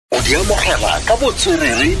di amogela ka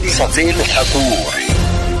botswerere di sa tseye letlhakore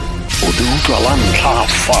o di utlwa la ntlha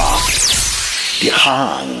fa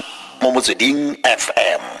Dikgang mo Motsweding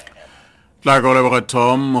FM. Tla go leboga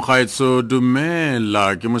Tom Mogaetso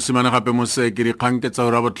dumela ke mosimane gape Moseki Dikgang ke tsa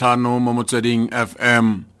ura botlhano mo Motsweding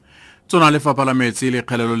FM. Tona lefapha la metsi le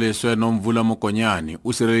kgelelo leswe Nomvula Mokonyane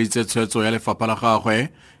o sireleditse tshweetso ya lefapha la gagwe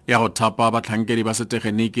ya go thapa batlhankedi ba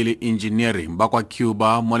setegeniki le enjiniring ba kwa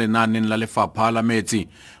Cuba mo lenaaneng la lefapha la metsi.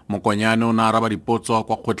 Mokonyane o na araba dipotso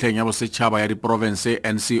kwa kgotleng ya bosetšhaba ya diprovince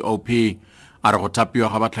NCOP a re go thapiwa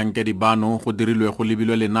ga batlhankedi bano go dirilwe go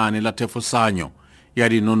lebilwe lenaane la thefosanyo ya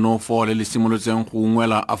dinonofo le le simolotseng go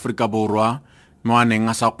ungwela Aforika Borwa mo a neng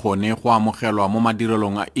a sa kgone go amogelwa mo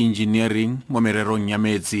madirelong a engineering mo mererong ya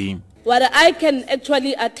metsi. What I can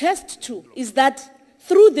actually attest to is that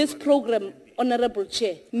through this program, Honorable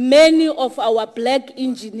Chair, many of our black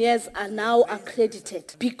engineers are now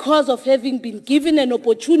accredited because of having been given an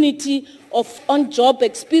opportunity of on-job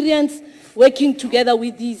experience working together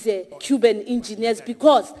with these Cuban engineers,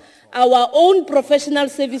 because our own professional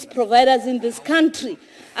service providers in this country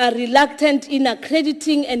are reluctant in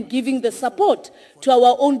accrediting and giving the support to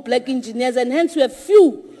our own black engineers, and hence we have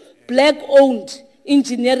few black-owned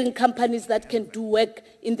engineering companies that can do work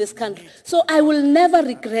in this country. So I will never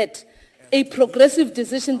regret a progressive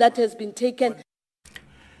decision that has been taken.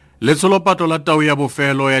 Letsolopato la tau ya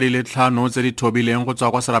bofelo ya diletlhano tse di thobileng go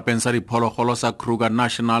tswa kwa serapeng sa diphologolo sa Cuba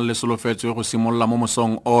National le solofetswe go simolola mo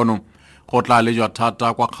mosong ono. Go tla lejwa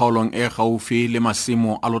thata kwa kgaolong e gaufi le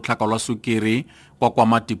masimo a lotlhaka lwa sukiri kwa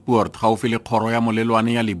Matiport gaufi le kgoro ya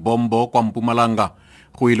molelwane ya Libombo kwa Mpumalanga.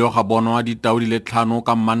 Go ile ga bonwa ditau di le tlhano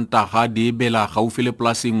ka Mantaga di bela gaufi le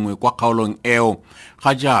polasi nngwe kwa kgaolong eo.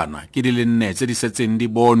 Ga jaana ke di le nne tse di setseng di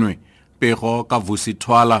bonwe. Pego ka Vusi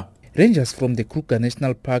Twala. Rangers from the Cuba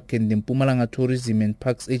National Park and the Mpumalanga Tourism and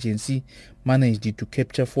Parks Agency managed to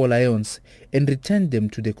capture 4 lions and return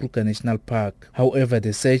them to the Cuba National Park. However,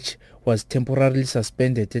 the search was temporarily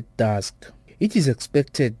suspended at dusk. It is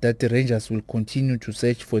expected that the Rangers will continue to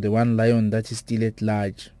search for the 1 lion that is still at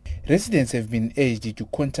large. Residents have been urged to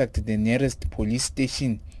contact the nearest police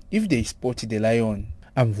station if they spot the lion.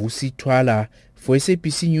 I'm Vusi Twala for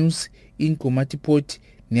SABC News in Matiport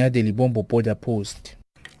near the Libombo border post.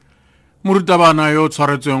 Morutabana yo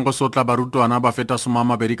tshwaretsweng go sotla barutwana ba feta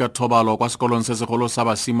 20 ka thobalo kwa sekolong se segolo sa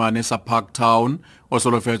basimane sa Parktown o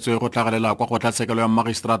solofetswe go tlhagelela kwa kgotlatshekelo ya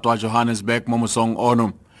magistrato wa Johannesburg mo mosong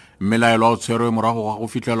ono. Mmelaelo o tshwerwe morago ga go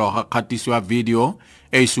fitlhelwa ga kgatiso ya video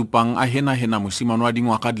e supang a hena mosimane wa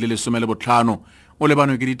dingwaga di le 15 o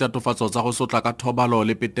lebanwe ke ditatofatso tsa go sotla ka thobalo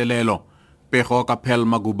le petelelo. Pego ka Pel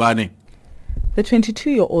Magubane. The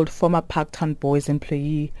 22-year-old former Parktown Boys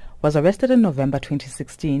employee was arrested in November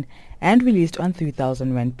 2016 and released on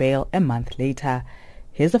 3,000 rand bail a month later.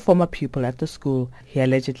 He is a former pupil at the school. He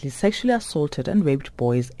allegedly sexually assaulted and raped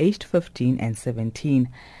boys aged 15 and 17.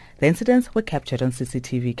 The incidents were captured on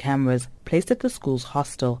CCTV cameras placed at the school's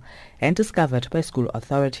hostel and discovered by school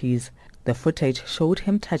authorities. The footage showed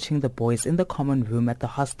him touching the boys in the common room at the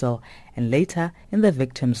hostel and later in the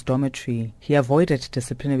victim's dormitory. He avoided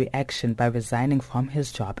disciplinary action by resigning from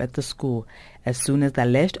his job at the school as soon as the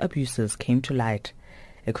alleged abuses came to light.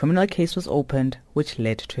 A criminal case was opened which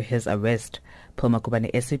led to his arrest.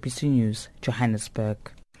 Makubane, SABC News, Johannesburg.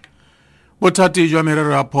 Bothati jwa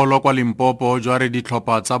merero ya pholo kwa Limpopo jwa re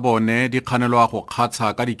ditlhopha tsa bone di kganelwa go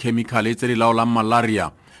kgatsha ka dikhemikhale tse di laolang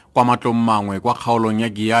malaria kwa matlong mangwe kwa kgaolong ya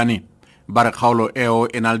Giyani. Ba re kgaolo eo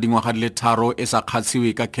e na le dingwaga di le 3 e sa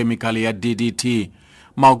kgatsiwe ka khemikhale ya DDT.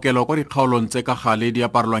 Maokelo kwa dikgaolong tse ka gale di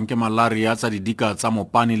aparelwang ke malaria tsa didika tsa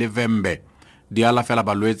Mopani le Vembe di alafela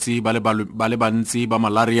balwetsi ba le bantsi ba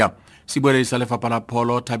malaria. Sibueledi sa lefapha la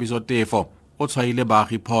pholo Thabiso Tefo o tshwaile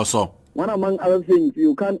baagi phoso. One among other things,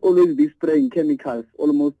 you can't always be spraying chemicals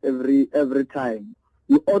almost every time.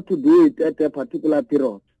 You ought to do it at a particular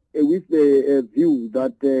period with the view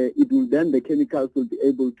that it will then the chemicals will be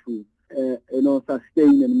able to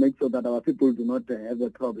sustain and make sure that our people do not have a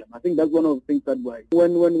problem. I think that's one of the things that why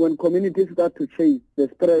when communities start to chase the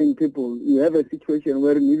spraying people, you have a situation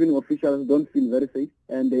where even officials don't feel very safe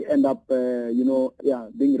and they end up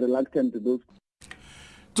being reluctant to those.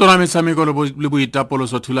 Tsona metshameko le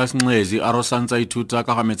boitapoloso Thula Sengcezi a ro santsa ithuta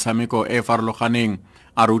ka ga metshameko e farologaneng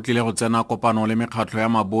a re utlile go tsena kopano le mekgatlho ya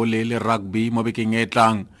mabole le rugby mo bekeng e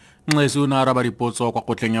tlang. Ngcezi o ne a araba dipotso kwa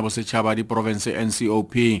kgotleng ya bosetšhaba di province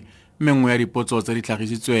NCOP. Mengwe ya dipotso tse di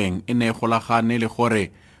tlhagisitsweng e ne e golagane le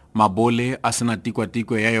gore mabole a sena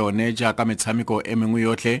tikwatikwe ya yone jaaka metshameko e mengwe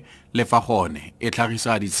yotlhe le fa gone e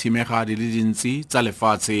tlhagisa ditshimega di le dintsi tsa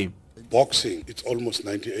lefatshe. Boxing, it's almost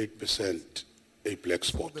 98% a black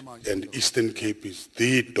spot, and Eastern Cape is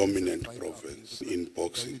the dominant province in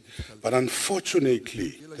boxing. But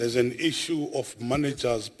unfortunately, there's an issue of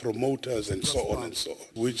managers, promoters, and so on and so on,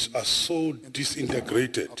 which are so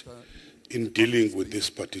disintegrated in dealing with this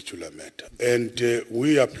particular matter. And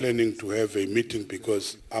we are planning to have a meeting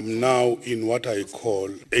because I'm now in what I call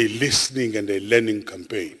a listening and a learning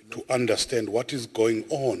campaign to understand what is going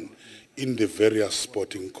on in the various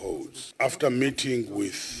sporting codes. After meeting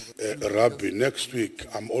with rugby next week,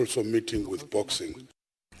 I'm also meeting with boxing.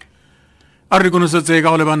 A re konosetse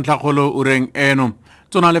ka go lebantlhakgolo ureng eno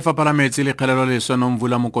tsona lefapha la metsi le kgelelo leswe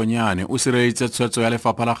Nomvula Mokonyane o sireleditse tshweetso ya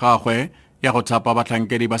lefapha la gagwe ya go thapa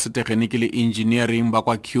batlhankedi ba setegeniki le enjiniring ba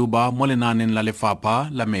kwa Cuba mo lenaaneng la lefapha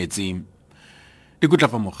la metsi. Dikutla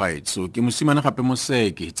fa mogaetso ke mosimane gape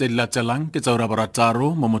Moseki tse di latelang ke tsa ura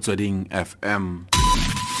borataro mo motsweding FM.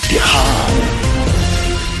 Dikgang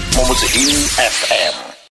mo motsweding FM.